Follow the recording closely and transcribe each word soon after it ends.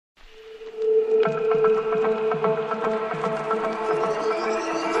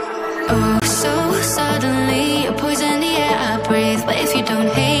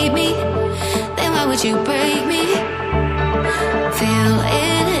would you break me? Feel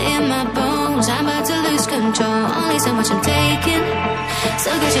it in my bones, I'm about to lose control. Only so much I'm taking, so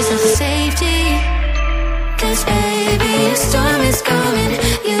get yourself to safety. Cause baby, a storm is coming.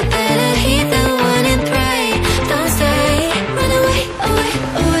 You better heed the warning, pray. Don't stay, run away, away,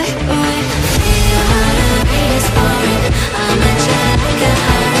 away, away. Feel how the rain is pouring, I'm at you like a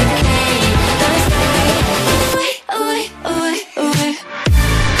hurricane. Don't stay, away, away, away, away.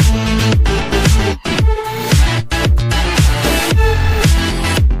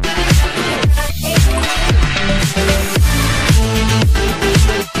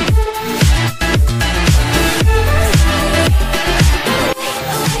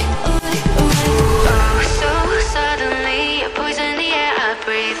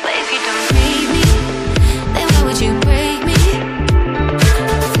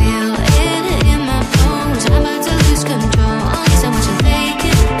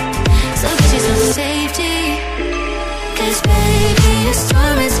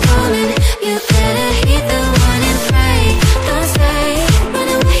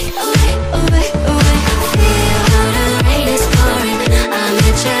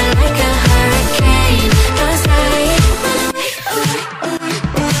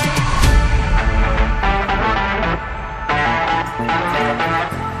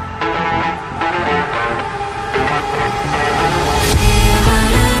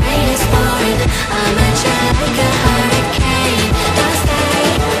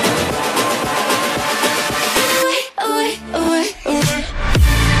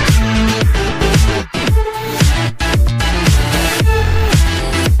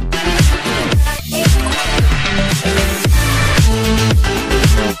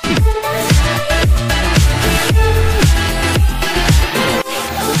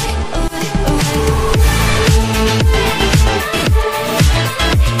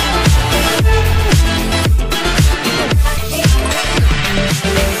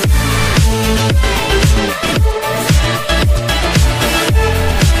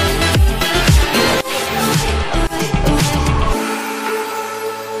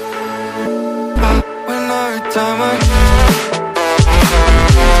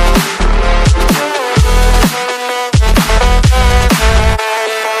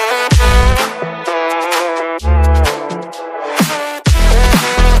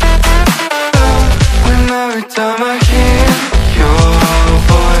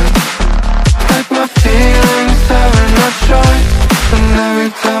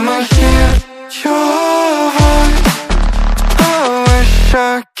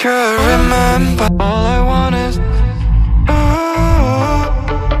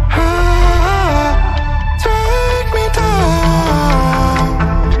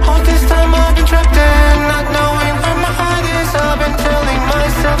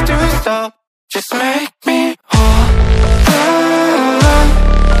 Just make me